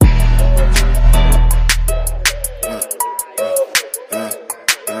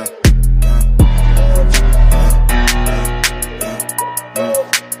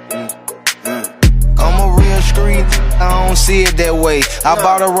I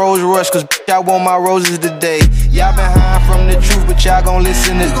bought a Rose Rush cause I want my roses today. Y'all been hiding from the truth, but y'all gon'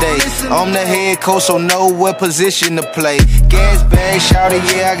 listen today. I'm the head coach, so know what position to play. Gas bag, shouty,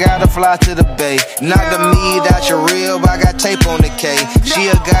 yeah, I gotta fly to the bay. Knock the meat out your rib, I got tape on the K. She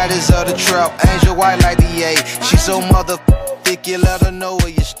a goddess of the trap, angel white like the A. She so thick, you let her know where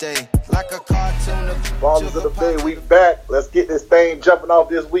you stay. Like a cartoon. Ballers of the Bay, we back. Let's get this thing jumping off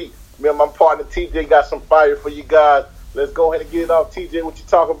this week. Me and my partner TJ got some fire for you guys. Let's go ahead and get it off. TJ, what you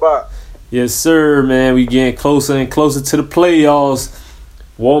talking about? Yes, sir, man. We getting closer and closer to the playoffs.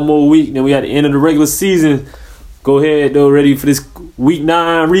 One more week, then we at the end of the regular season. Go ahead, though, ready for this Week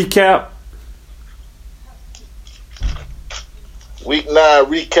 9 recap? Week 9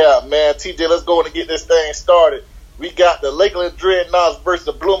 recap, man. TJ, let's go ahead and get this thing started. We got the Lakeland Dreadnoughts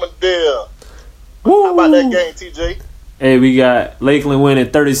versus Bloomingdale. Woo. How about that game, TJ? Hey, we got Lakeland winning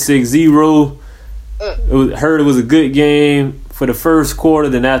 36-0. Heard it was a good game for the first quarter.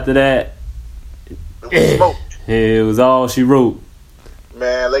 Then after that, it was all she wrote.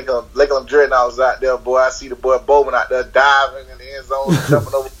 Man, Lakeland Dreadnoughts out there, boy. I see the boy Bowman out there diving in the end zone,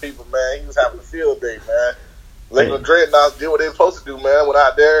 jumping over people, man. He was having a field day, man. Lakeland Dreadnoughts did what they were supposed to do, man. Went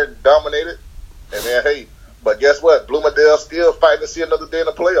out there and dominated. And then, hey, but guess what? Bloomingdale still fighting to see another day in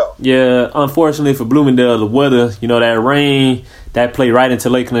the playoffs. Yeah, unfortunately for Bloomingdale, the weather, that rain, that played right into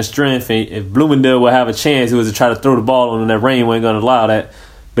Lakeland's strength. And if Bloomingdale would have a chance, it was to try to throw the ball on them. That rain wasn't going to allow that.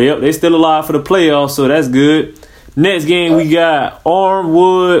 But, yep, they still alive for the playoffs, so that's good. Next game, we got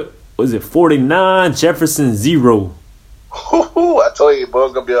Armwood, 49, Jefferson 0. I told you, boy,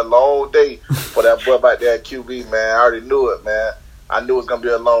 it's going to be a long day for that boy back there at QB, man. I already knew it, man. I knew it was going to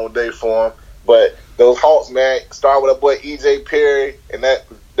be a long day for him. But those Hawks, man, starting with that boy E.J. Perry and that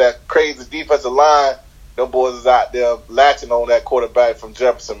crazy defensive line, them boys is out there latching on that quarterback from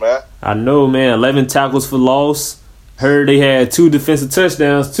Jefferson, man. I know, man. 11 tackles for loss. Heard they had 2 defensive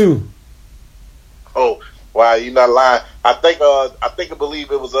touchdowns, too. Oh, wow, you're not lying. I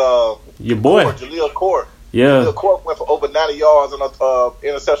believe it was your boy, Jaleel Court. Yeah. Jaleel Court went for over 90 yards on an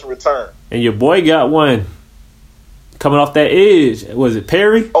interception return. And your boy got one coming off that edge. Was it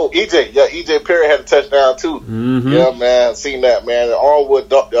Perry? Oh, EJ. Yeah, EJ Perry had a touchdown, too. Mm-hmm. Yeah, man. Seen that, man. The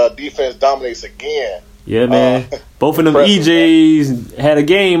Armwood defense dominates again. Yeah, man. Both of them EJs had a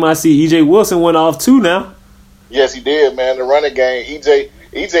game. I see EJ Wilson went off, too, now. Yes, he did, man. The running game. EJ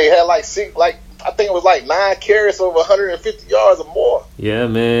had I think it was 9 carries over 150 yards or more. Yeah,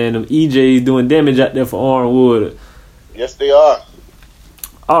 man. Them EJs doing damage out there for Armwood. Yes, they are.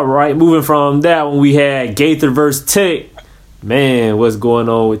 All right, moving from that one, we had Gaither versus Tech. Man, what's going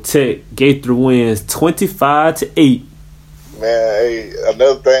on with Tech? Gaither wins 25-8. Man, hey,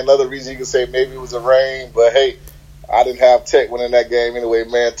 another reason you can say maybe it was the rain, but hey, I didn't have Tech winning that game anyway,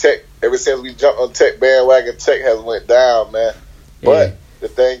 man. Tech, ever since we jumped on Tech bandwagon, Tech has went down, man. But the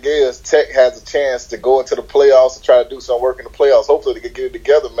thing is, Tech has a chance to go into the playoffs and try to do some work in the playoffs. Hopefully they can get it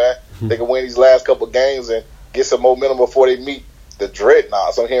together, man. They can win these last couple of games and get some momentum before they meet the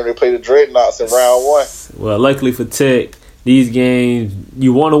Dreadnoughts. I'm hearing they play the Dreadnoughts in round 1. Well, luckily for Tech, these games,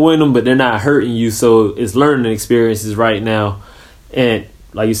 you want to win them, but they're not hurting you, so it's learning experiences right now. And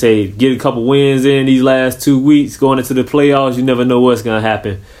like you say, get a couple wins in these last 2 weeks, going into the playoffs, you never know what's going to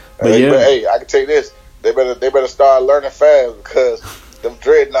happen. But hey, I can tell you this. They better start learning fast because them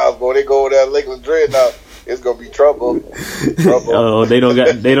Dreadnoughts, boy, they go over there Lakeland Dreadnoughts, it's going to be trouble. Oh, they don't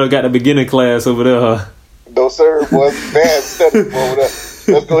got the beginner class over there, huh? No, sir, boy. Man, study over there.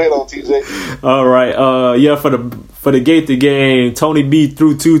 Let's go ahead on, TJ. All right. For the Gaither game, Tony B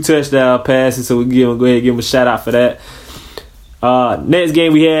threw 2 touchdown passes, so we'll go ahead and give him a shout out for that. Next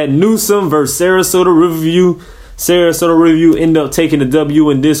game, we had Newsom versus Sarasota Riverview. Sarasota Riverview ended up taking the W,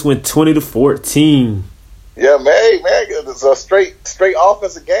 and this went 20-14. Yeah, man. Hey, man, it's a straight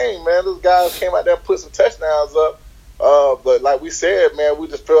offensive game, man. Those guys came out there and put some touchdowns up. But like we said, man, we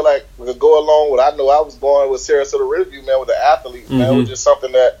just feel like we could go along with. I know I was going with Sarasota Riverview, man, with the athletes, man. It was just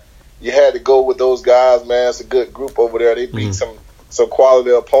something that you had to go with those guys, man. It's a good group over there. They beat some quality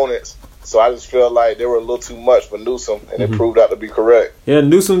opponents. So I just feel like they were a little too much for Newsom, and it proved out to be correct. Yeah,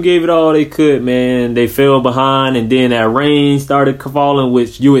 Newsom gave it all they could, man. They fell behind, and then that rain started falling,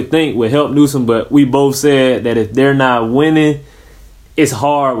 which you would think would help Newsom. But we both said that if they're not winning, it's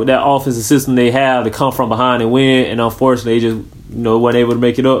hard with that offensive system they have to come from behind and win. And unfortunately, they just weren't able to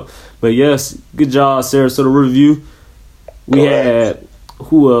make it up. But yes, good job, Sarasota Riverview. We had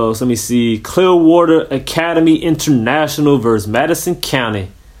who else? Let me see. Clearwater Academy International versus Madison County.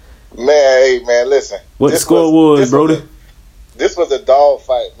 Man, hey, man, listen. What the score was, Brody? This was a dog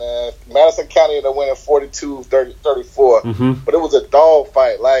fight, man. Madison County ended up winning 42-34. But it was a dog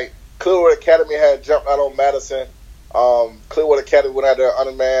fight. Like, Clearwater Academy had jumped out on Madison. Clearwater Academy went out there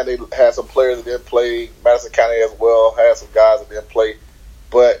undermanned. They had some players that didn't play. Madison County as well had some guys that didn't play.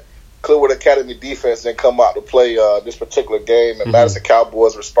 But Clearwater Academy defense didn't come out to play this particular game, and Madison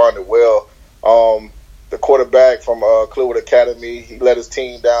Cowboys responded well. The quarterback from Clearwater Academy, he let his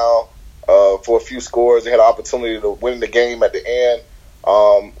team down for a few scores. They had an opportunity to win the game at the end.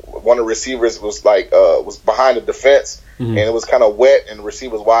 One of the receivers was behind the defense, and it was kind of wet, and the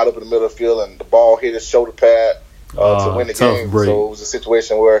receiver was wide open in the middle of the field, and the ball hit his shoulder pad to win the game. Break. So it was a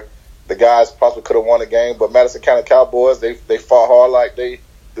situation where the guys possibly could have won the game, but Madison County Cowboys, they fought hard like they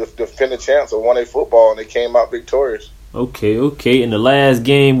defended champs or won a football, and they came out victorious. Okay. And the last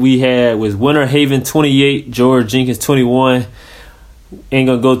game we had was Winter Haven 28, George Jenkins 21. Ain't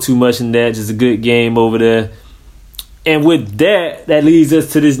gonna go too much in that. Just a good game over there. And with that leads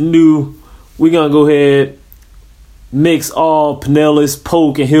us to this new. We're gonna go ahead, mix all Pinellas,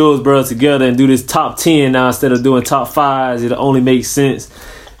 Polk, and Hillsborough together and do this top 10 now instead of doing top 5s. It only makes sense.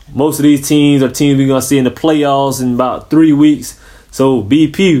 Most of these teams are teams we're gonna see in the playoffs in about 3 weeks. So,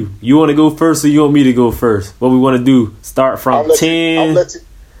 BP, you want to go first or you want me to go first? What we want to do? Start from 10. I'm going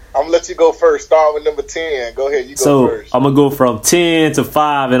to let you go first. Start with number 10. Go ahead. You go first. So, I'm going to go from 10 to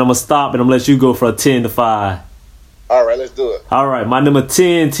 5, and I'm going to stop, and I'm going to let you go from 10 to 5. All right, let's do it. All right, my number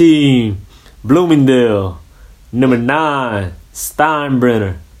 10 team, Bloomingdale. Number 9,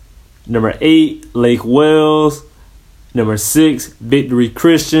 Steinbrenner. Number 8, Lake Wells. Number 6, Victory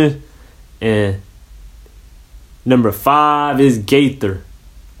Christian. And number 5 is Gaither.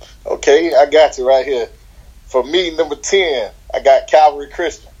 Okay, I got you right here. For me, number 10, I got Calvary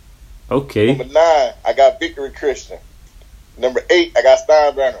Christian. Okay. Number 9, I got Victory Christian. Number 8, I got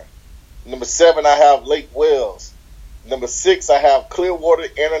Steinbrenner. Number 7, I have Lake Wells. Number 6, I have Clearwater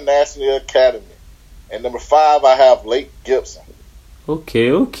International Academy. And number 5, I have Lake Gibson.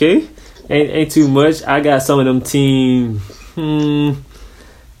 Okay. Ain't too much. I got some of them teams.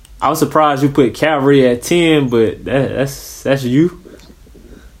 I was surprised you put Calvary at 10, but that's you.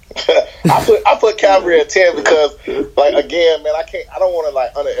 I put Calvary at 10 because, like, again, man, I don't want to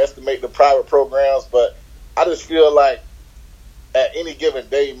like underestimate the private programs, but I just feel like at any given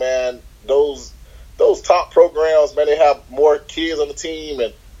day, man, those top programs, man, they have more kids on the team,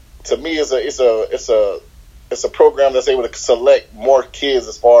 and to me, it's a program that's able to select more kids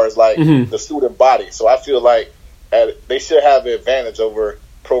as far as like the student body. So I feel like they should have an advantage over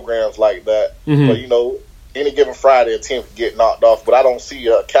programs like that. But any given Friday, a team can get knocked off. But I don't see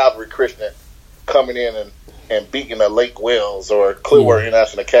a Calvary Christian coming in and beating a Lake Wells or Clearwater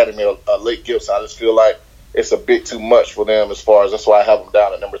International Academy or Lake Gibson. I just feel like it's a bit too much for them as far as that's why I have them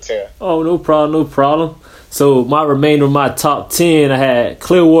down at number 10. Oh, no problem. So my remainder of my top 10, I had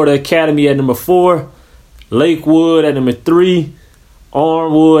Clearwater Academy at number 4, Lakewood at number 3,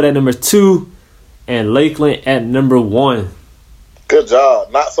 Armwood at number 2, and Lakeland at number 1. Good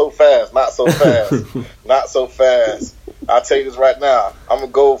job. Not so fast. Not so fast. I'll tell you this right now. I'm going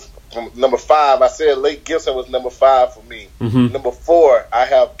to go from number 5. I said Lake Gibson was number 5 for me. Number 4, I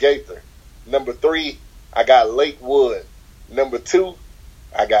have Gaither. Number 3, I got Lakewood. Number 2,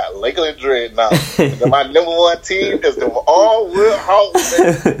 I got Lakeland Dreadnought. My number 1 team is the Armwood Hawks.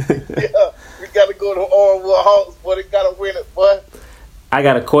 Yeah, we got to go to Armwood Hawks, boy. They got to win it, boy. I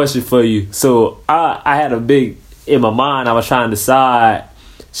got a question for you. So I had a big, in my mind, I was trying to decide,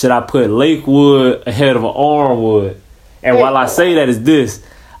 should I put Lakewood ahead of Armwood? And while I say that is this,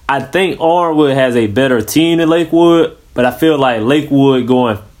 I think Armwood has a better team than Lakewood, but I feel like Lakewood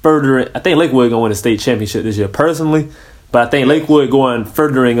going further. I think Lakewood going to win the state championship this year personally, but I think Lakewood going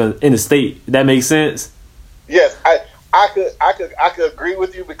furthering in the state. That makes sense? Yes, I could agree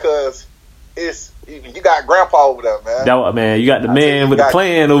with you because you got Grandpa over there, man. You got the man with the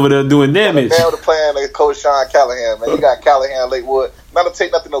plan over there doing damage. The man with the plan, like Coach Sean Callahan, man. You got Callahan, Lakewood. Not to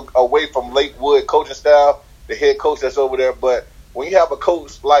take nothing away from Lakewood coaching staff, the head coach that's over there, but when you have a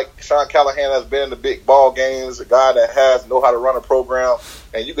coach like Sean Callahan that's been in the big ball games, a guy that know how to run a program,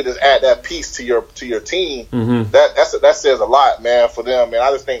 and you could just add that piece to your team, that says a lot, man, for them. And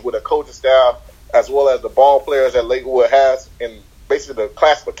I just think with the coaching staff as well as the ball players that Lakewood has and basically the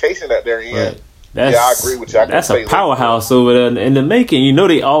classification that they're in. Right. I agree with you. That's a powerhouse over there in the making.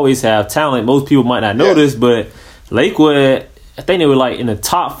 They always have talent. Most people might not know this, but Lakewood, I think they were like in the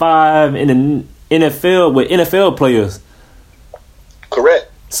top 5 in the NFL with NFL players.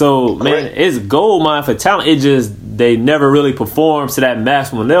 Correct. So, man, it's gold mine for talent. It just, they never really perform to that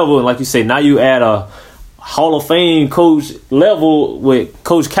maximum level. And like you say, now you add a Hall of Fame coach level with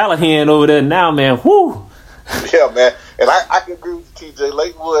Coach Callahan over there now, man. Whoo! Yeah, man. And I can agree with you, TJ.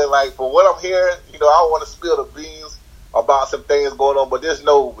 Lakewood, like, from what I'm hearing, I don't want to spill the beans about some things going on, but just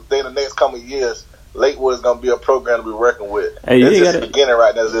know within the next couple of years, Lakewood is going to be a program to be reckoned with. Hey, it's just beginning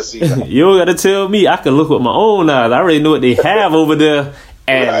right now this season. You don't got to tell me. I can look with my own eyes. I already know what they have over there.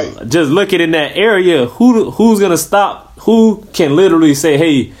 And just looking in that area, who's going to stop? Who can literally say,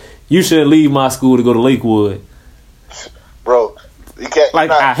 hey, you shouldn't leave my school to go to Lakewood? Bro, you can't.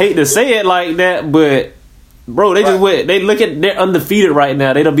 I hate to say it like that, but, bro, they just went. They're undefeated right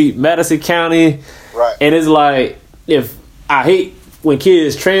now. They done beat Madison County. Right. And it's like, I hate when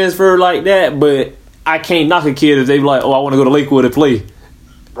kids transfer like that, but I can't knock a kid if they be like, oh, I want to go to Lakewood to play.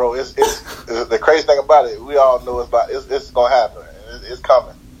 Bro, it's the crazy thing about it. We all know it's going to happen. It's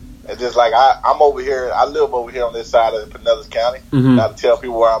coming. And just like I'm over here, I live over here on this side of Pinellas County. Mm-hmm. Not to tell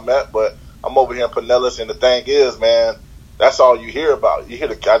people where I'm at, but I'm over here in Pinellas, and the thing is, man, that's all you hear about. You hear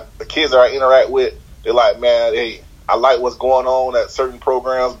the kids that I interact with, they're like, man, hey, I like what's going on at certain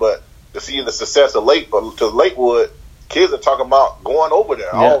programs, but to see the success of Lakewood, kids are talking about going over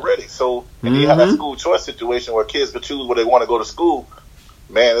there already. So, and you have that school choice situation where kids can choose where they want to go to school.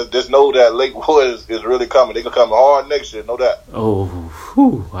 Man, just know that Lakewood is really coming. They're going to come hard next year, know that.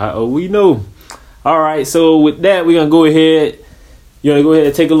 We know. All right, so with that, we're going to go ahead. You want to go ahead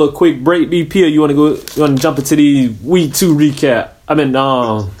and take a little quick break, BP, or you want to jump into the week 2 recap? I mean,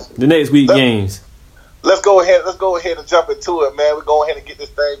 the next week games. Let's go ahead and jump into it, man. We're going ahead and get this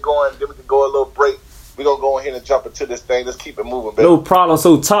thing going. Then we can go a little break. We're going to go ahead and jump into this thing. Let's keep it moving, baby. No problem.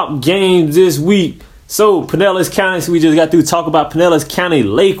 So, top games this week. So, Pinellas County, so we just got through talk about Pinellas County,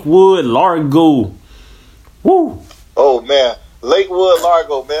 Lakewood, Largo. Woo! Oh, man. Lakewood,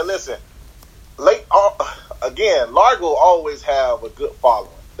 Largo, man. Listen, Largo always have a good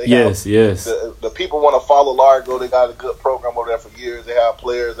following. Yes. The people want to follow Largo. They got a good program over there for years. They have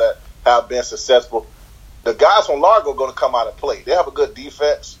players that have been successful. The guys from Largo are going to come out and play. They have a good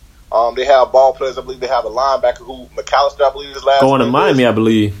defense. They have ball players. I believe they have a linebacker who McAllister, I believe, is last. Going to Miami, I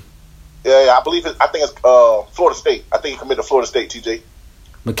believe. Yeah, I believe I think it's Florida State. I think he committed to Florida State, TJ.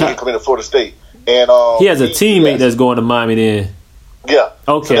 He committed to Florida State. And he has a teammate that's going to Miami then. Yeah.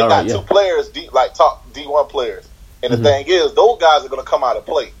 Okay, so they all got right. Two players, top D1 players. And the thing is, those guys are going to come out and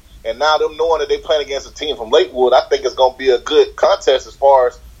play. And now them knowing that they playing against a team from Lakewood, I think it's going to be a good contest as far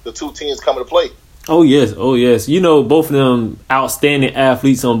as the two teams coming to play. Oh, yes. You know, both of them outstanding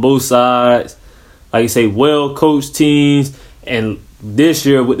athletes on both sides. Like you say, well-coached teams. And this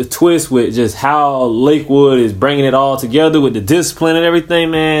year with the twist with just how Lakewood is bringing it all together with the discipline and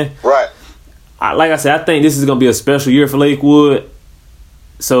everything, man. Right. Like I said, I think this is going to be a special year for Lakewood.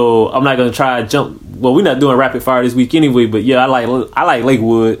 So I'm not going to try to jump. Well, we're not doing rapid fire this week anyway, but yeah, I like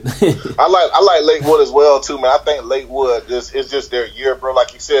Lakewood. I like Lakewood as well too, man. I think Lakewood is just their year, bro.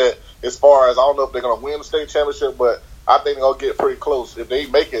 Like you said, as far as I don't know if they're going to win the state championship, but I think they're going to get pretty close. If they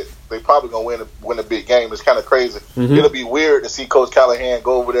make it, they probably going to win a big game. It's kind of crazy. Mm-hmm. It'll be weird to see Coach Callahan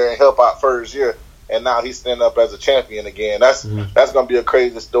go over there and help out first year, and now he's standing up as a champion again. That's going to be a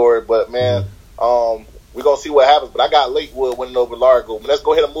crazy story. But, man, we're going to see what happens. But I got Lakewood winning over Largo. But let's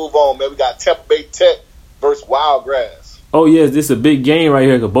go ahead and move on, man. We got Tampa Bay Tech versus Wildgrass. Oh, yes, this is a big game right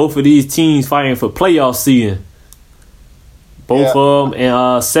here because both of these teams fighting for playoff seeding. Both of them.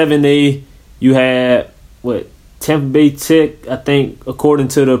 And 7A, you had, Tampa Bay Tech, I think, according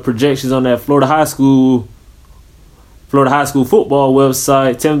to the projections on that Florida High School football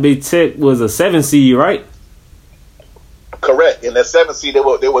website, Tampa Bay Tech was a 7 seed, right? Correct. In that 7 seed, they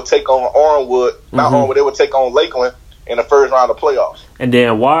would take on Oranwood. Not Oranwood, they would take on Lakeland in the first round of playoffs. And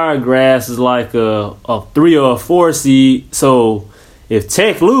then Wiregrass is like a 3 or a 4 seed. So if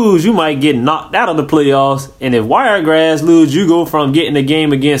Tech lose, you might get knocked out of the playoffs. And if Wiregrass lose, you go from getting a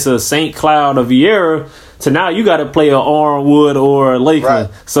game against a St. Cloud or Vieira to now you got to play a Oranwood or a Lakeland.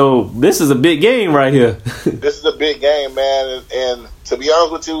 Right. So this is a big game right here. This is a big game, man. And to be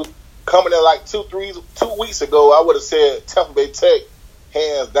honest with you, coming in like 2 weeks ago, I would have said Tampa Bay Tech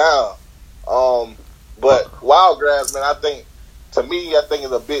hands down. But Wildgrass, man, I think it's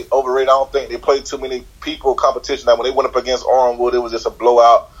a bit overrated. I don't think they played too many people competition. Like when they went up against Oranwood, it was just a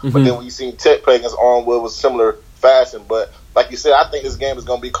blowout. But then when you seen Tech play against Oranwood, it was similar fashion. But like you said, I think this game is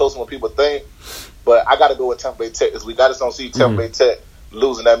going to be closer than people think. But I got to go with Tampa Bay Tech this week. I just don't see Tampa Bay Tech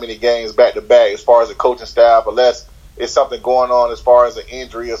losing that many games back to back as far as the coaching staff, unless it's something going on as far as an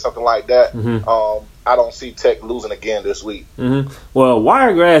injury or something like that. I don't see Tech losing again this week. Well,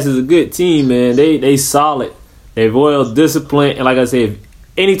 Wiregrass is a good team, man. They solid. They're well disciplined. And like I said,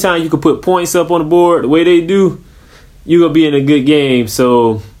 anytime you can put points up on the board the way they do, you're going to be in a good game.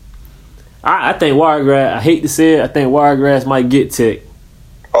 So I think Wiregrass, I hate to say it, I think Wiregrass might get Tech.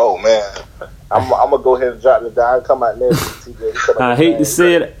 Oh, man. I'm going to go ahead and drop it down. Come out next. I hate to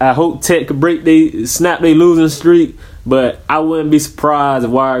say it. I hope Tech could snap their losing streak. But I wouldn't be surprised if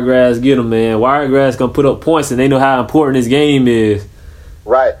Wiregrass get him, man. Wiregrass gonna put up points, and they know how important this game is.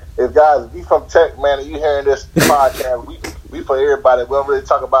 Right. If you from Tech, man, and you hearing this podcast, we for everybody. We don't really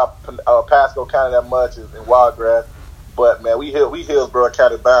talk about Pasco County that much in Wiregrass, but man, we Hillsborough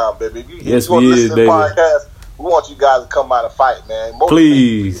County bound, baby. If you want to listen to the podcast, we want you guys to come out and fight, man.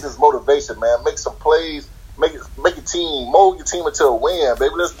 Please. This is motivation, man. Make some plays. Make your team, mold your team into a win,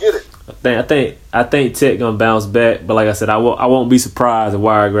 baby. Let's get it. I think Tech gonna bounce back, but like I said, I won't be surprised if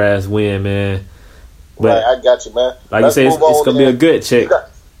Wiregrass win, man. But right, I got you, man. Like you say, it's gonna be a good check.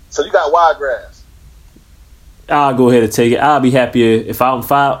 So you got Wiregrass. I'll go ahead and take it. I'll be happy if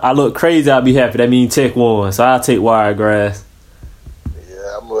I look crazy. I'll be happy. That means Tech won, so I'll take Wiregrass.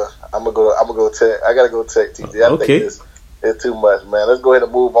 Yeah, I'm gonna go Tech. I gotta go Tech, TJ. I think it's too much, man. Let's go ahead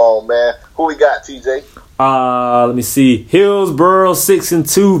and move on, man. Who we got, TJ? Let me see. Hillsborough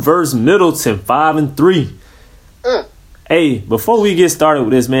 6-2 versus Middleton 5-3. Hey, before we get started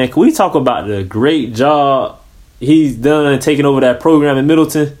with this, man, can we talk about the great job he's done taking over that program in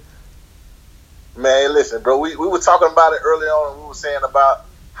Middleton? Man, listen, bro. We were talking about it early on, and we were saying about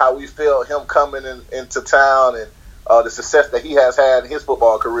how we felt him coming into town and the success that he has had in his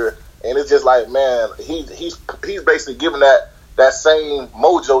football career. And it's just like, man, he's basically giving that same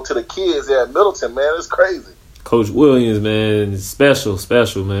mojo to the kids there at Middleton, man. It's crazy. Coach Williams, man, special,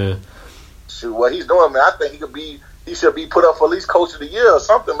 man. Shoot, what he's doing, man, I think he should be put up for at least Coach of the Year or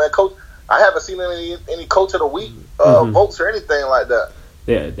something, man. Coach, I haven't seen any Coach of the Week votes or anything like that.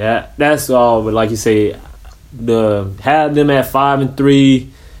 Yeah, that's all. But like you say, have them at 5-3,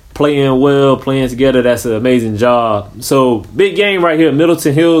 playing well, playing together. That's an amazing job. So big game right here,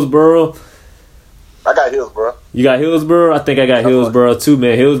 Middleton Hillsborough. I got Hillsborough. You got Hillsborough? I think I got Hillsborough too,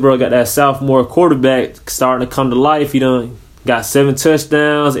 man. Hillsborough got that sophomore quarterback starting to come to life. He done got 7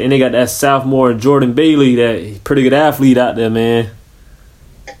 touchdowns, and they got that sophomore Jordan Bailey, that pretty good athlete out there, man.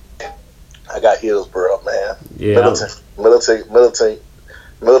 I got Hillsborough, man. Yeah,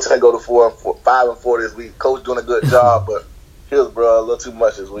 Middleton go to 5-4 this week. Coach doing a good job, but Hillsborough a little too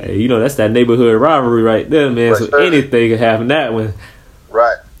much this week. Hey, that's that neighborhood rivalry right there, man. So anything can happen that one.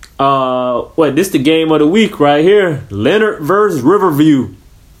 Right. This the game of the week right here. Leonard versus Riverview.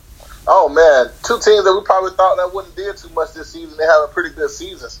 Oh man, 2 teams that we probably thought that wouldn't do too much this season. They have a pretty good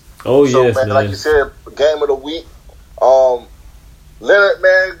seasons. Oh so, yes, man. Like you said, game of the week. Leonard,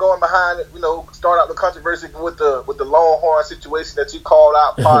 man, going behind it. Start out the controversy with the Longhorn situation that you called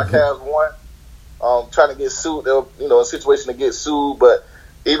out. Podcast 1, trying to get sued. A situation to get sued, but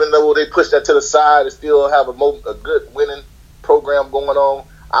even though they pushed that to the side, they still have a good winning program going on.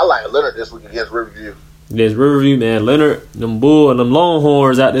 I like Leonard this week against Riverview. Against Riverview, man. Leonard, them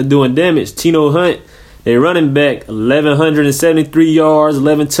Longhorns out there doing damage. Tino Hunt, they running back, 1,173 yards,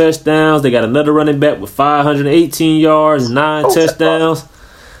 11 touchdowns. They got another running back with 518 yards, 9 touchdowns.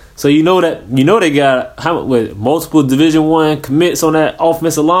 So they got with multiple Division I commits on that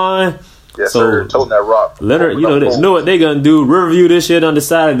offensive line. Yes, sir. Toting that rock. Leonard, they know what they're gonna do. Riverview this year done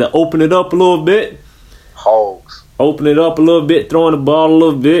decided to open it up a little bit. Hogs. Open it up a little bit, throwing the ball a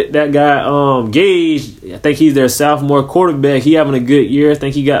little bit. That guy, Gage, I think he's their sophomore quarterback. He having a good year. I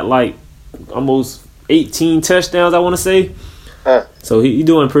think he got like almost 18 touchdowns, I want to say. So he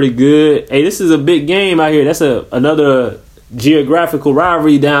doing pretty good. Hey, this is a big game out here. That's another geographical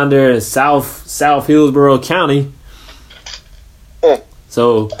rivalry down there in South Hillsborough County.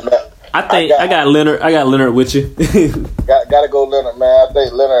 So I think I got Leonard. I got Leonard with you. Gotta go Leonard, man. I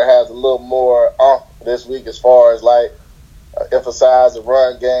think Leonard has a little more this week as far as emphasize the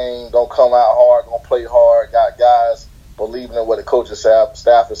run game, don't come out hard, gonna play hard, got guys believing in what the coaching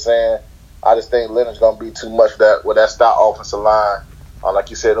staff is saying. I just think Leonard's gonna be too much with that stout offensive line.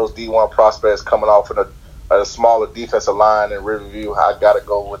 Like you said, those D1 prospects coming off in a smaller defensive line in Riverview. I gotta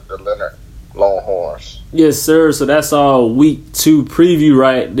go with the Leonard Longhorns. Yes, sir. So that's all week 2 preview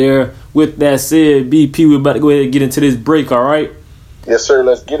right there. With that said, BP, we're about to go ahead and get into this break, all right? Yes, sir.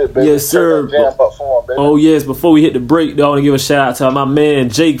 Let's get it, baby. Yes, sir. Jam up for him, baby. Oh, yes. Before we hit the break, though, I want to give a shout out to my man,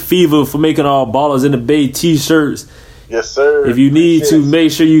 Jake Fever, for making all Ballers in the Bay t-shirts. Yes, sir. If you need to,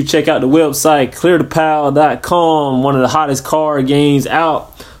 make sure you check out the website, clearthepal.com, one of the hottest card games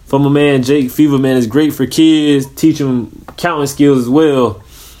out from my man, Jake Fever, man. It's great for kids, teach them counting skills as well.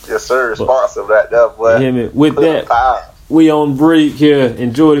 Yes, sir. Sponsor of that, boy. Yeah, man. With that, we on break here.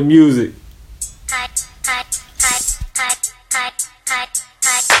 Enjoy the music.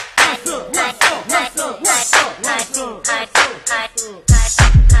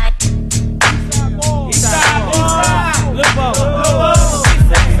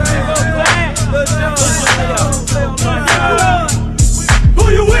 Who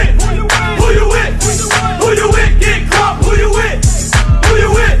you with? Get close.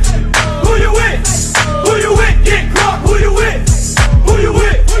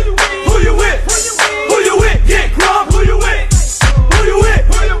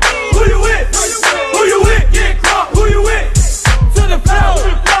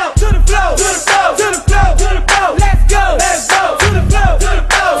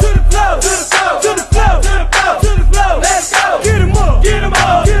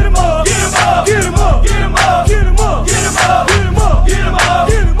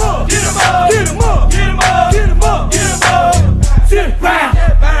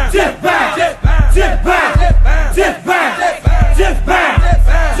 I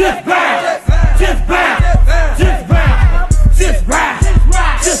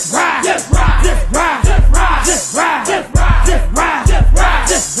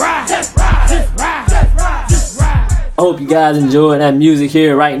hope you guys enjoyed that music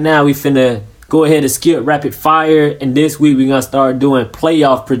here. Right now, we finna go ahead and skip rapid fire. And this week, we're gonna start doing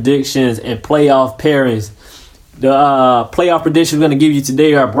playoff predictions and playoff pairings. The playoff predictions we're gonna give you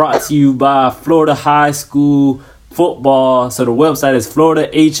today are brought to you by Florida High School Football. So the website is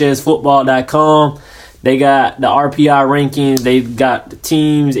FloridaHSFootball.com. They got the RPI rankings. They've got the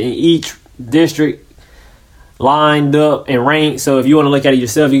teams in each district lined up and ranked. So if you want to look at it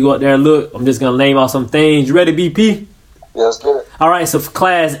yourself, you go up there and look. I'm just gonna name off some things. You ready, BP? Yeah, let's get it. All right, so for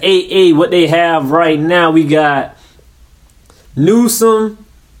Class 8A, what they have right now, we got Newsom,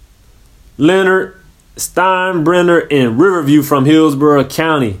 Leonard, Steinbrenner, and Riverview from Hillsborough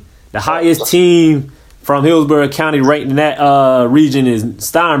County. The highest team from Hillsborough County ranked in that region is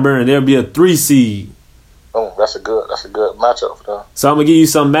Steinbrenner. There'll be a 3 seed. Oh, that's a good matchup for them. So I'm gonna give you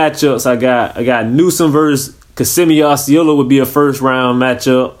some matchups. I got Newsom versus Kissimmee Osceola would be a first round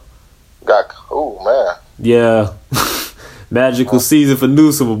matchup. Oh man. Yeah. Magical season for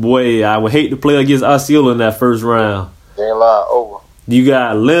Newsom, boy. I would hate to play against Osceola in that first round. They ain't lying. Over. You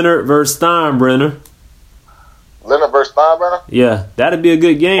got Leonard versus Steinbrenner. Leonard versus Steinbrenner? Yeah, that'd be a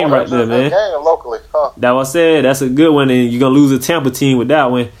good game right there, man. Game locally, huh? That what I said. That's a good one, and you're going to lose a Tampa team with that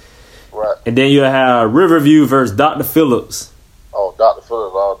one. Right. And then you'll have Riverview versus Dr. Phillips. Oh, Dr.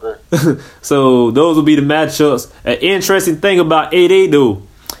 Phillips all day. So those will be the matchups. An interesting thing about 8A, though,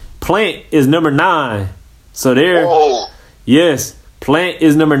 Plant is number 9. So they're... Whoa. Yes, Plant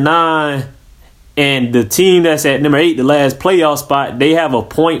is number 9, and the team that's at number 8, the last playoff spot, they have a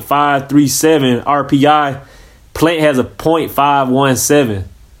 .537 RPI. Plant has a .517.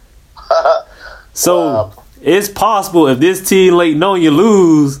 So wow. It's possible if this team late knowing you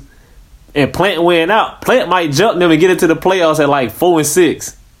lose and Plant win out, Plant might jump them and get into the playoffs at like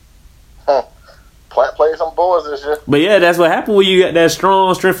 4-6. Huh. Plant played some boys this year. But yeah, that's what happened when you got that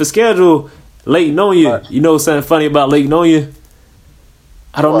strong strength of schedule. Lake Nonia, right. You know something funny about Lake Nonia?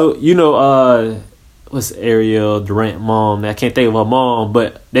 I don't know. You know, what's Ariel Durant mom? I can't think of her mom,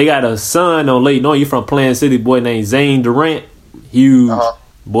 but they got a son on Lake Nonia from Plant City, boy named Zane Durant. Huge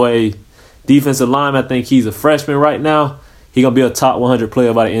boy, defensive lineman. I think he's a freshman right now. He gonna be a top 100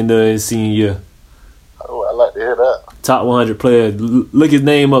 player by the end of his senior year. Oh, I like to hear that. Top 100 player. Look his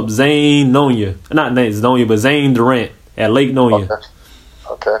name up, Zane Nonia. Not name Nonia, but Zane Durant at Lake Nonia.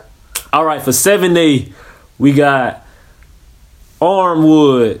 Okay. All right, for 7A, we got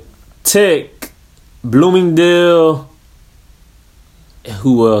Armwood, Tech, Bloomingdale, and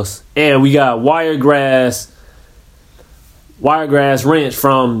who else? And we got Wiregrass Ranch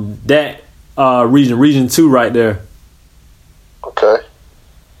from that region 2 right there. Okay.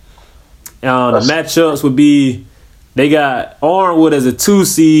 The matchups would be, they got Armwood as a 2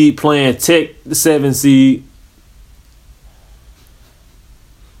 seed playing Tech, the 7 seed.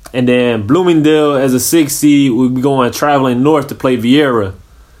 And then Bloomingdale as a 6 seed will be going traveling north to play Vieira.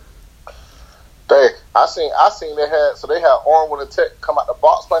 I seen they had Armwood and Tech come out the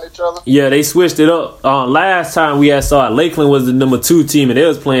box playing each other. Yeah, they switched it up. Last time we saw it, Lakeland was the number 2 team and they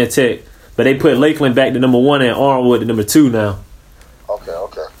was playing Tech, but they put Lakeland back to number 1 and Armwood to number 2 now.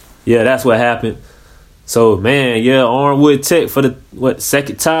 Okay. Yeah, that's what happened. So man, yeah, Armwood Tech for the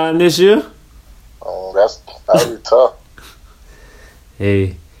second time this year. Oh, that'll be tough.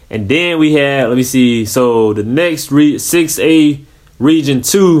 Hey. And then we had, let me see, so the next 6A Region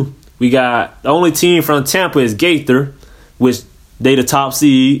 2, we got the only team from Tampa is Gaither, which they the top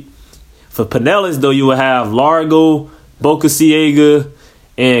seed. For Pinellas, though, you will have Largo, Boca Ciega,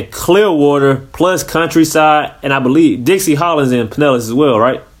 and Clearwater, plus Countryside, and I believe Dixie Hollins and Pinellas as well,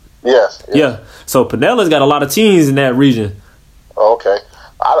 right? Yes. Yeah. So Pinellas got a lot of teams in that region. Okay.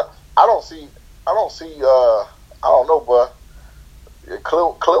 I don't know, but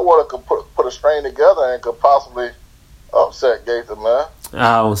Clearwater could put a string together and could possibly upset Gaither, man.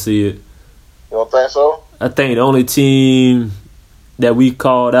 I don't see it. You don't think so? I think the only team that we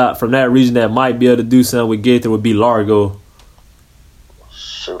called out from that region that might be able to do something with Gaither would be Largo.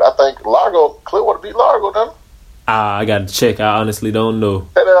 Shoot, I think Clearwater beat Largo, then. I got to check. I honestly don't know.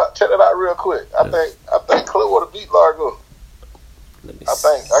 Check that out real quick. I think Clearwater beat Largo. Let me I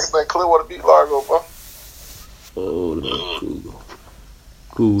think Clearwater beat Largo, bro. Oh,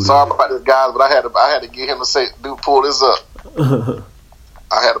 cool. Sorry about this, guys, but I had to get him to say, dude, pull this up.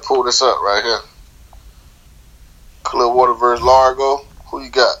 I had to pull this up right here. Clearwater versus Largo. Who you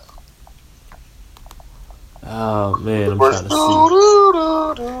got? Oh man, I'm trying to see.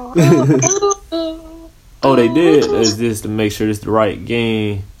 Oh, they did. Is this to make sure it's the right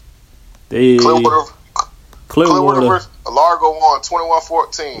game? Clearwater Clearwater. versus Largo won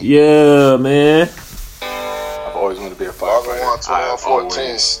 21-14. Yeah, man. I've always wanted to be a Largo firefighter. won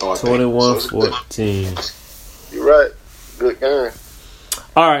 21-14. 21-14. You're right. Good game.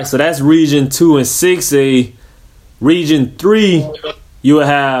 All right, so that's Region 2 and 6A. Region 3, you will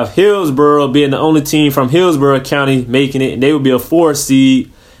have Hillsborough being the only team from Hillsborough County making it, and they will be a 4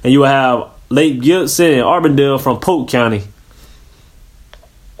 seed. And you will have Lake Gibson and Arbondale from Polk County.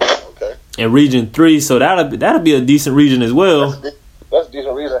 Okay. And Region 3, so that'll be a decent region as well. That's a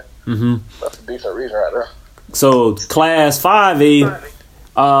decent reason. Mm-hmm. That's a decent reason right there. So Class 5A,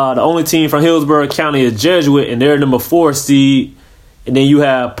 the only team from Hillsborough County is Jesuit, and they're number 4 seed. And then you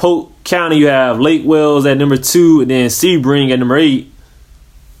have Polk County, you have Lake Wells at number 2, and then Sebring at number 8.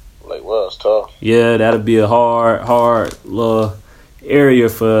 Lake Wells tough. Yeah, that'll be a hard little area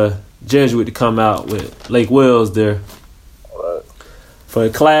for Jesuit to come out with Lake Wells there. Right. For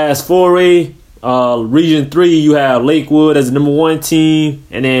Class 4A, Region 3, you have Lakewood as the number 1 team,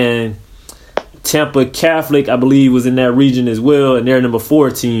 and then Tampa Catholic, I believe, was in that region as well, and they're number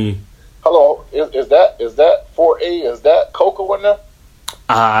 4 team. Hello, is that 4A? Is that Cocoa in there?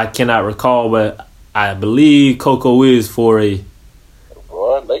 I cannot recall, but I believe Cocoa is 4A.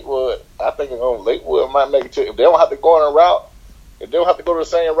 Boy, Lakewood. I think Lakewood might make it to. If they don't have to go on a route, if they don't have to go to the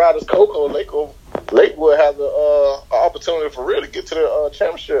same route as Cocoa, Lakewood has an opportunity for real to get to the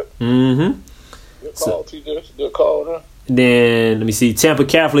championship. Mm-hmm. Good call, TJ. Good call there. Then, let me see. Tampa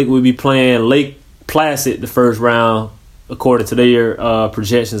Catholic will be playing Lake Placid the first round, according to their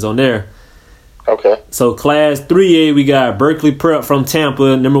projections on there. Okay. So Class 3A, we got Berkeley Prep from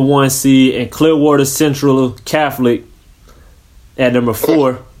Tampa, number 1 seed, and Clearwater Central Catholic at number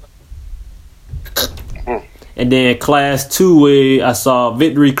 4. And then Class 2A, I saw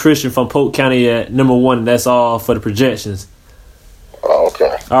Victory Christian from Polk County at number 1. That's all for the projections. Oh,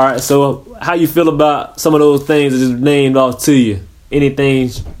 okay. All right, so how you feel about some of those things that just named off to you?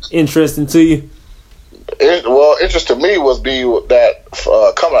 Anything interesting to you? Interest to me was that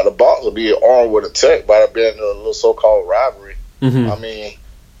coming out of the box would be Armwood and Tech by there being a little so-called rivalry. Mm-hmm. I mean,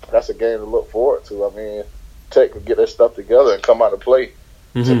 that's a game to look forward to. I mean, Tech could get their stuff together and come out and play.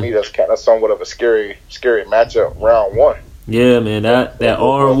 Mm-hmm. To me, that's kind of somewhat of a scary matchup round 1. Yeah, man, that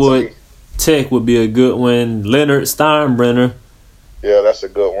Armwood Tech would be a good one. Leonard Steinbrenner. Yeah, that's a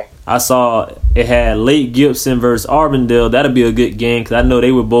good one. I saw it had Lake Gibson versus Arbondale. That'll be a good game because I know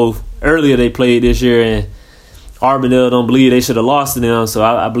they were both earlier they played this year, and Arbondale don't believe they should have lost to them. So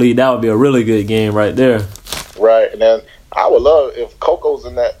I believe that would be a really good game right there. Right, and then I would love if Coco's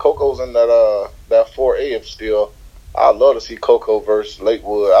in that 4A if still. I'd love to see Cocoa versus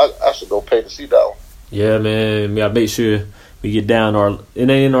Lakewood. I should go pay to see that one. Yeah, man. I make sure we get down. It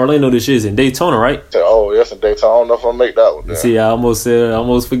ain't in Orlando this year. It's in Daytona, right? Oh, yes, in Daytona. I don't know if I'll make that one. See, I almost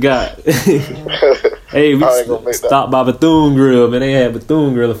forgot. Hey, we stopped by Bethune Grill, man. They had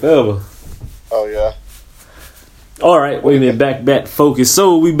Bethune Grill forever. Oh, yeah. All right, wait a minute. Back focus.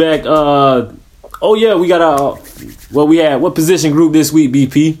 So we back. Oh yeah, we got what position group this week,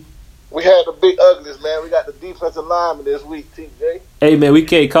 BP? We had the big uglies, man. We got the defensive lineman this week, TJ. Hey, man, we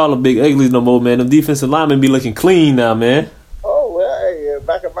can't call them big uglies no more, man. Them defensive linemen be looking clean now, man. Oh, well, hey,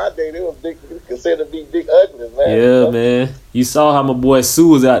 back in my day, they was considered to be big uglies, man. Yeah, man. You saw how my boy Sue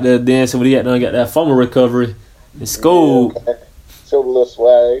was out there dancing when he got that fumble recovery and scored. Yeah, showed a little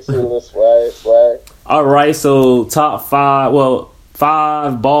swag. All right, so top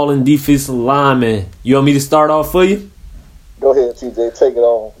 5 balling defensive linemen. You want me to start off for you? Go ahead, TJ. Take it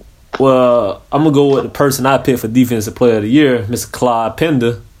on. Well, I'm going to go with the person I picked for Defensive Player of the Year, Mr. Clyde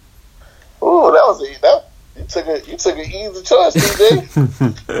Pender. Ooh, you took an easy choice,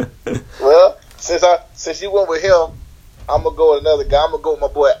 TJ. Well, since you went with him, I'm going to go with another guy. I'm going to go with my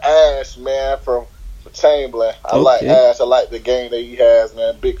boy Ash, man, from Chamberlain. I like Ash. I like the game that he has,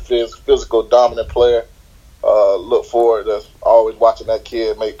 man. Big physical, dominant player. Look forward to always watching that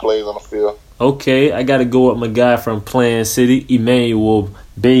kid make plays on the field. Okay, I got to go with my guy from Plan City, Emmanuel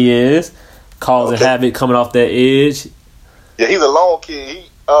Baez, causing havoc coming off that edge. Yeah, he's a long kid.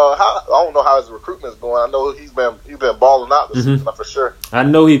 I don't know how his recruitment's going. I know he's been balling out this season for sure. I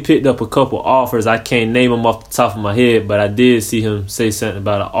know he picked up a couple offers. I can't name them off the top of my head, but I did see him say something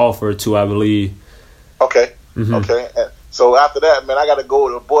about an offer or two, I believe. Okay. Okay. And so after that, man, I got to go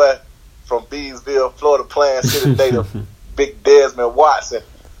with a boy from Beesville, Florida, Plan City native, Big Desmond Watson,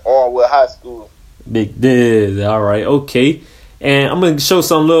 Armwood High School. Big Des. All right. Okay. And I'm gonna show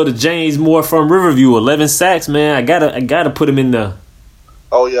some love to James Moore from Riverview. 11 sacks, man. I gotta put him in there.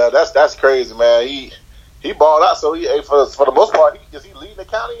 Oh yeah, that's crazy, man. he balled out. So for the most part, is he leading the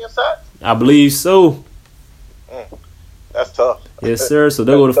county in sacks? I believe so. That's tough. Yes, sir. So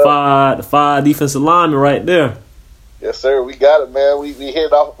there go the five defensive linemen right there. Yes, sir. We got it, man. We hit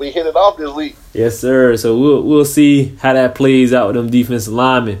it off. We hit it off this week. Yes, sir. So we'll see how that plays out with them defensive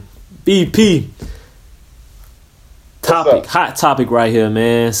linemen. BP. Hot topic right here,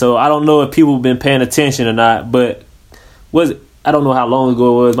 man. So I don't know if people have been paying attention or not, but I don't know how long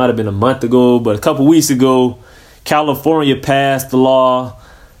ago it was. It might have been a month ago, but a couple weeks ago, California passed the law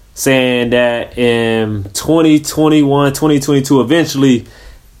saying that in 2021, 2022, eventually,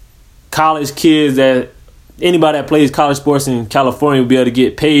 college kids anybody that plays college sports in California will be able to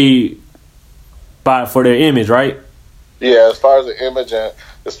get paid for their image, right? Yeah, as far as the image and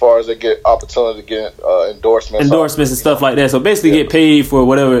as far as they get opportunity to get endorsements and stuff like that. So basically, get paid for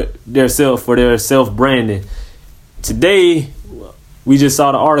whatever for their self branding. Today, we just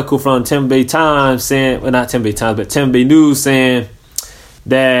saw the article from Tampa Bay Times saying, well, not Tampa Bay Times, but Tampa Bay News saying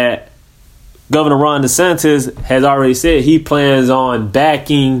that Governor Ron DeSantis has already said he plans on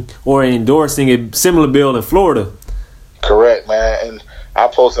backing or endorsing a similar bill in Florida. Correct, man. And I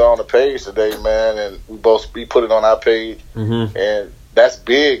posted on the page today, man, and we put it on our page, and that's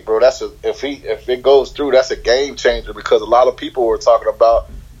big, bro. If it goes through, that's a game changer because a lot of people were talking about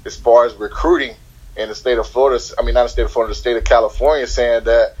as far as recruiting in the state of Florida. I mean, not the state of Florida, the state of California, saying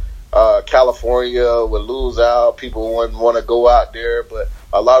that California would lose out. People wouldn't want to go out there, but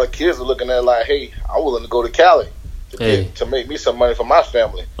a lot of kids are looking at it like, hey, I'm willing to go to Cali to make me some money for my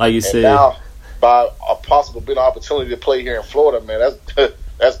family. Like you said. Now, by a possible big opportunity to play here in Florida, man,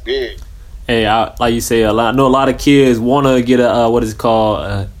 that's big. Hey, like you say, I know a lot of kids want to get a what is it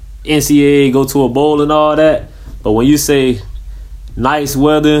called, NCAA, go to a bowl and all that. But when you say nice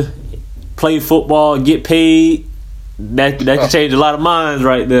weather, play football, get paid, that can change a lot of minds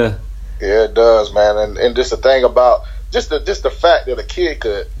right there. Yeah, it does, man. And just the thing about just the fact that a kid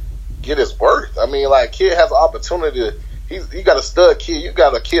could get his worth. I mean, like, kid has an opportunity to. You got a stud kid. You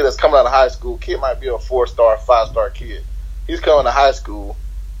got a kid that's coming out of high school. Kid might be a 4-star, 5-star kid. He's coming to high school.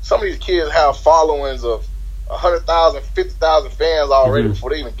 Some of these kids have followings of 100,000, 50,000 fans already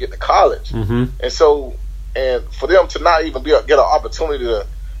before they even get to college. And so, and for them to not even get an opportunity to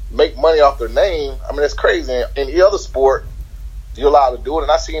make money off their name, I mean, it's crazy. In any other sport, you're allowed to do it.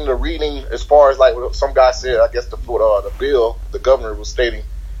 And I seen the reading as far as like what some guy said. I guess the bill the governor was stating.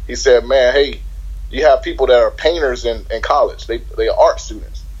 He said, "Man, hey, you have people that are painters in college. They are art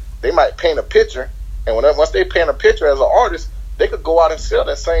students. They might paint a picture, and once they paint a picture as an artist, they could go out and sell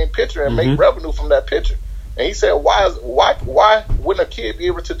that same picture and make revenue from that picture." And he said, "Why wouldn't a kid be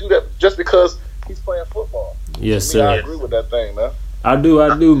able to do that just because he's playing football?" Yes, sir. I agree with that thing, man. I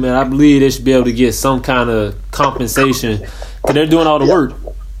do, man. I believe they should be able to get some kind of compensation because they're doing all the work.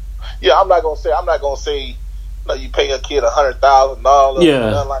 Yeah, I'm not gonna say, you pay a kid $100,000,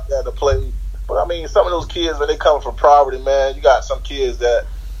 nothing like that to play. But I mean, some of those kids, when they come from poverty, man, you got some kids that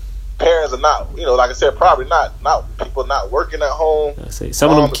parents are not, like I said, probably not people not working at home. Some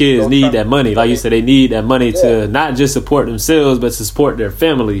of them kids need that money. Like you said, they need that money to not just support themselves, but to support their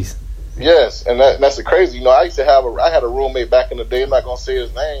families. Yes, and that's the crazy. I used to I had a roommate back in the day. I'm not gonna say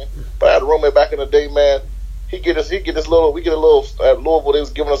his name, but I had a roommate back in the day, man. We get a little at Louisville. They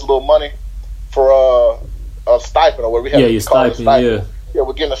was giving us a little money for a stipend, or where we had your stipend. Yeah,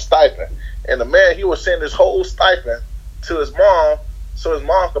 we're getting a stipend. And the man, he was sending his whole stipend to his mom, so his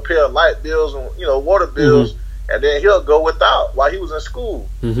mom could pay light bills and water bills, and then he'll go without while he was in school.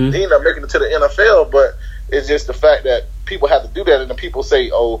 He ended up making it to the NFL, but it's just the fact that people have to do that, and then people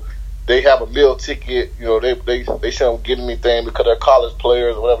say, "Oh, they have a meal ticket, they shouldn't get anything because they're college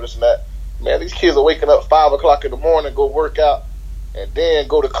players or whatever this and that." Man, these kids are waking up 5 o'clock in the morning, go work out, and then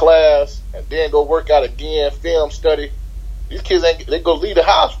go to class, and then go work out again, film study. These kids they go leave the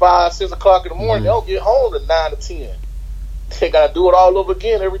house 5, 6 o'clock in the morning. They don't get home till 9 to 10. They gotta do it all over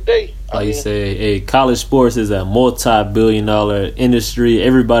again every day. Like you say, college sports is a multi-billion-dollar industry.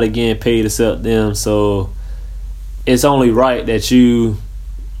 Everybody getting paid except them, so it's only right that you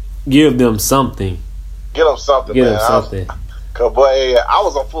give them something. Get them something, Give man. them something. Cause boy, I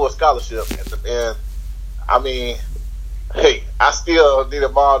was on full scholarship, and I mean, hey, I still needed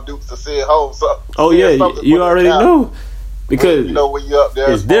Mom Dukes to send home. So, oh yeah, you already know. Because when you up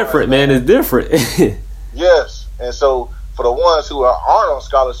there, it's different, man. It's different. Yes, and so for the ones who aren't on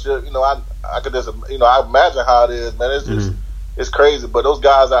scholarship, I could just, I imagine how it is, man. It's just, it's crazy. But those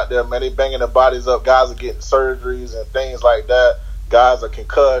guys out there, man, they banging their bodies up. Guys are getting surgeries and things like that. Guys are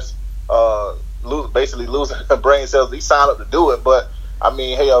concussed, basically losing their brain cells. They sign up to do it, but I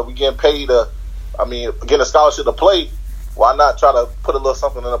mean, hey, are we getting paid getting a scholarship to play? why not try to put a little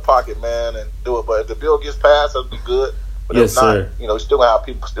something in the pocket, man, and do it? But if the bill gets passed, that'd be good. But Yes, if not, sir. you still gonna have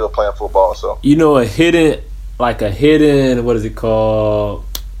people still playing football. So You know, a hidden, what is it called?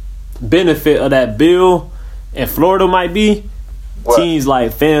 Benefit of that bill in Florida might be What? teams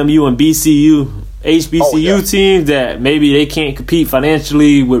like FAMU and BCU, HBCU Oh, yeah. teams that maybe they can't compete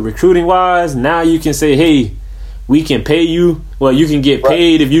financially with recruiting wise. Now you can say, hey, we can pay you. Well, you can get Right.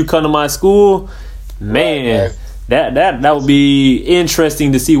 paid if you come to my school. Man, Right, that would be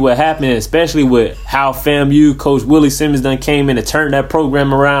interesting to see what happened, especially with how FAMU coach Willie Simmons done came in and turned that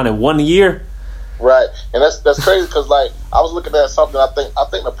program around in 1 year. right, and that's crazy because like I was looking at something. I think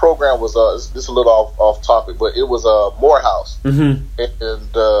the program was this is a little off topic, but it was Morehouse, Mm-hmm.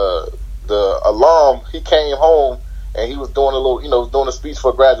 and the alum, he came home and he was doing a little, doing a speech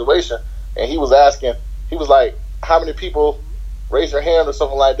for graduation, and he was asking, he was like, how many people raise your hand or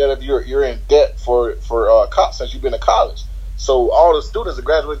something like that if you're in debt for since you've been in college. So all the students, the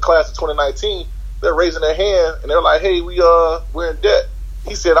graduating class of 2019, they're raising their hand and they're like, hey, we're in debt.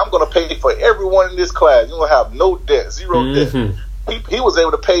 He said, I'm going to pay for everyone in this class. You're going to have no debt, zero debt. He was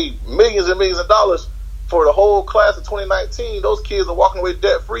able to pay millions and millions of dollars for the whole class of 2019. Those kids are walking away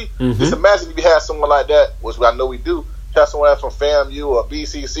debt free. Just imagine if you had someone like that, which I know we do, have someone from FAMU or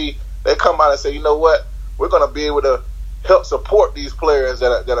BCC, they come out and say, you know what, we're going to be able to help support these players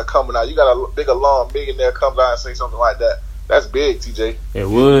that are coming out. You got a big alum millionaire comes out and say something like that. That's big, TJ. It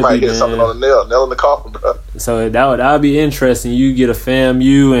would You might be, hit something on the nail in the coffin, bro. So that would be interesting. You get a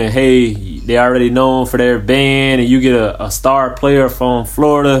FAMU and hey, they already known for their band, and you get a star player from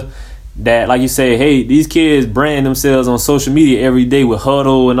Florida that, like you say, hey, these kids brand themselves on social media every day with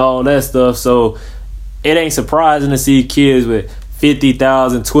Huddle and all that stuff. So it ain't surprising to see kids with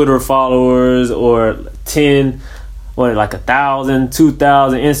 50,000 Twitter followers or 1,000,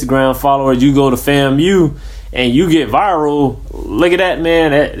 2,000 Instagram followers. You go to FAMU and you get viral. Look at that,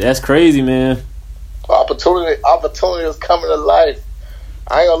 man. That's crazy, man. Opportunity is coming to life.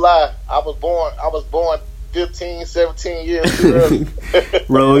 I ain't gonna lie. I was born 15, 17 years too early.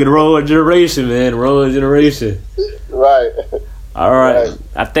 Road generation, man. Road generation. Right. All right. Right.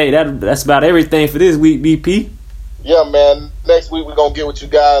 I think that's about everything for this week, BP. Yeah, man. Next week we're gonna get with you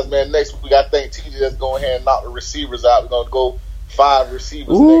guys, man. Next week I think TJ is going ahead and knock the receivers out. We're gonna go 5 receivers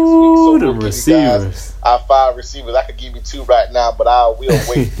next week. Ooh, So the we'll give you receivers. guys our 5 receivers. I could give you 2 right now, but I will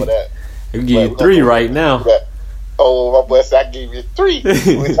wait for that. I can give you 3 right now. Oh, my boy said I give you 3,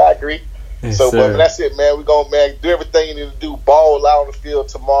 which I agree. Yes, So, sir. but that's it, man. We're going to do everything you need to do. Ball out on the field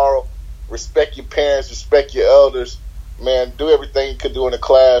tomorrow. Respect your parents. Respect your elders. Man, do everything you could do in the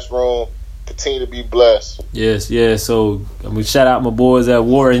classroom. Continue to be blessed. Yes. So I'm gonna shout out my boys at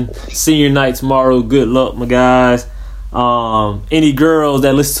Wharton. Senior night tomorrow. Good luck, my guys. Any girls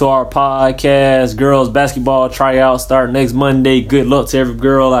that listen to our podcast, girls basketball tryout start next Monday. Good luck to every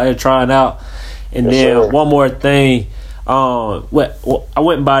girl out here trying out. And Yes, then sir. one more thing. I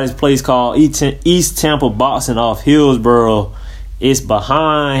went by this place called East Tampa Boxing off Hillsboro. It's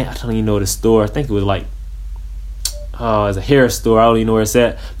behind, I don't even know the store. I think it was like, it's a hair store. I don't even know where it's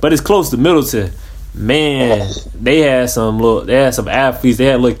at, but it's close to Middleton. Man, they had some athletes. They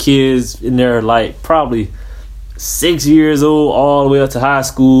had little kids in there, like probably 6 years old, all the way up to high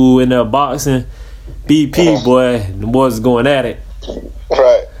school in there boxing. BP, boy, the boys is going at it.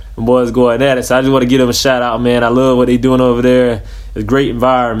 Right. The boys going at it. So I just want to give them a shout out, man. I love what they doing over there. It's a great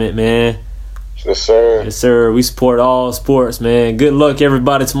environment, man. Yes, sir. Yes, sir. We support all sports, man. Good luck,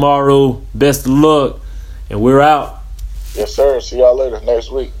 everybody, tomorrow. Best of luck. And we're out. Yes, sir. See y'all later next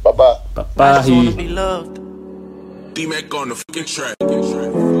week. Bye-bye. Bye-bye. I just wanna be loved. D-Mac on the fucking track.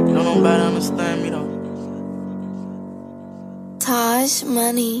 Don't nobody understand me though. Taj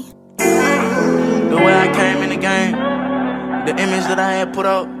Money. The way I came in the game, the image that I had put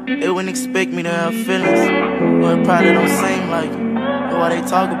out, they wouldn't expect me to have feelings. Well, it probably don't seem like it. That's why they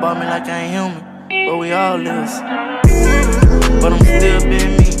talk about me like I ain't human. But we all is. But I'm still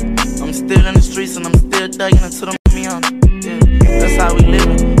being me. I'm still in the streets and I'm still thugging until them me on. Yeah, that's how we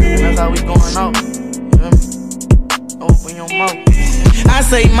living. And that's how we going out. You hear me? Open your mouth. I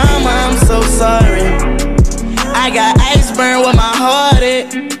say, mama, I'm so sorry. I got ice burn with my heart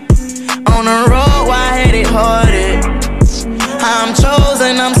at. On the road, why I had it hearted. I'm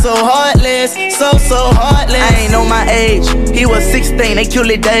chosen, I'm so heartless, so heartless. I ain't know my age, he was 16, they killed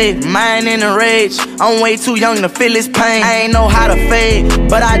it Dave. Mine in a rage, I'm way too young to feel his pain. I ain't know how to fade,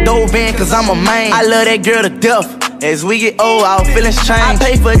 but I dove in cause I'm a man. I love that girl to death. As we get old, our feelings change. I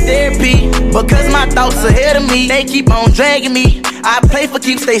pay for therapy, because my thoughts ahead of me. They keep on dragging me. I play for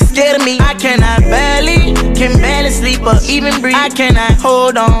keeps, they scared of me. I can barely sleep or even breathe. I cannot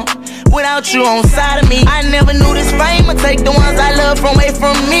hold on without you on side of me. I never knew this fame would take the ones I love from away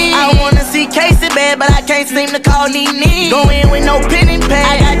from me. I wanna see Casey bad, but I can't seem to call Nene. Go in with no pen and pad,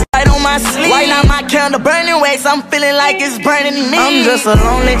 I got right on my sleeve. Right now my candle burning wax, I'm feeling like it's burning me. I'm just a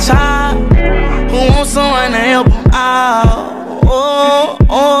lonely child who wants someone to help him out.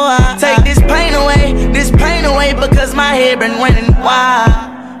 I take this pain away because my head been running wild.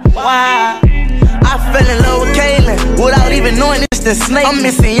 I fell in love with Kaylin without even knowing it's the snake. I'm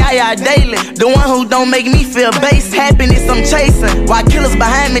missing Yaya daily, the one who don't make me feel base. Happiness I'm chasing, while killers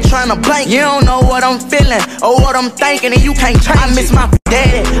behind me trying to blank. You don't know what I'm feeling or what I'm thinking, and you can't change. I miss my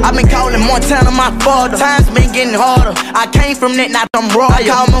daddy, I've been calling Montana my father. Times been getting harder, I came from that, now I'm raw. I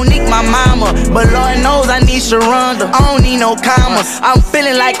call Monique my mama, but Lord knows I need Sharonda. I don't need no commas, I'm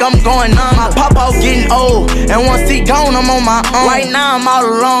feeling like I'm going on. My papa getting old, and once he gone, I'm on my own. Right now I'm all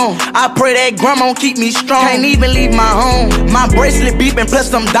alone, I pray that grandma keep me strong. Can't even leave my home, my bracelet beeping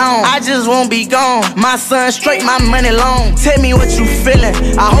plus I'm down. I just won't be gone, my son straight, my money long. Tell me what you feeling,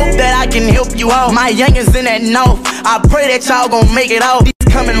 I hope that I can help you out. My youngins in that north, I pray that y'all gon' make it out. These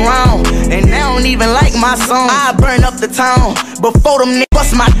coming round, and they don't even like my song. I burn up the town, before them niggas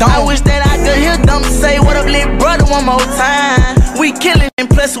bust my dome. I wish that I could hear them say what up lit brother one more time. We killing and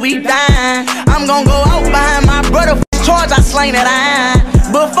plus we dying. I'm gon' go out behind my brother for charge, I slang that iron.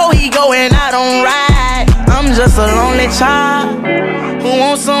 Before he go and I don't ride. I'm just a lonely child who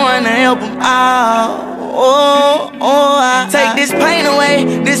wants someone to help him out. I take this pain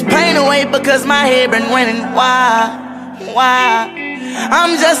away because my head been running wild.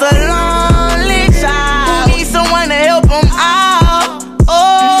 I'm just a lonely child who needs someone to help him out.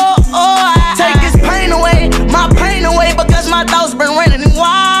 I take this pain away, my pain away because my thoughts been running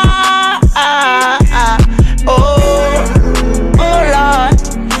wild. Lord,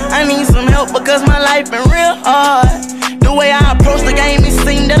 I need some help because my life been real hard. The way I approach the game, it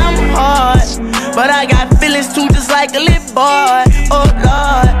seems that I'm hard, but I got feelings too, just like a little boy. Oh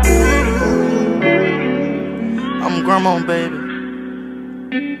Lord, I'm grandma, baby.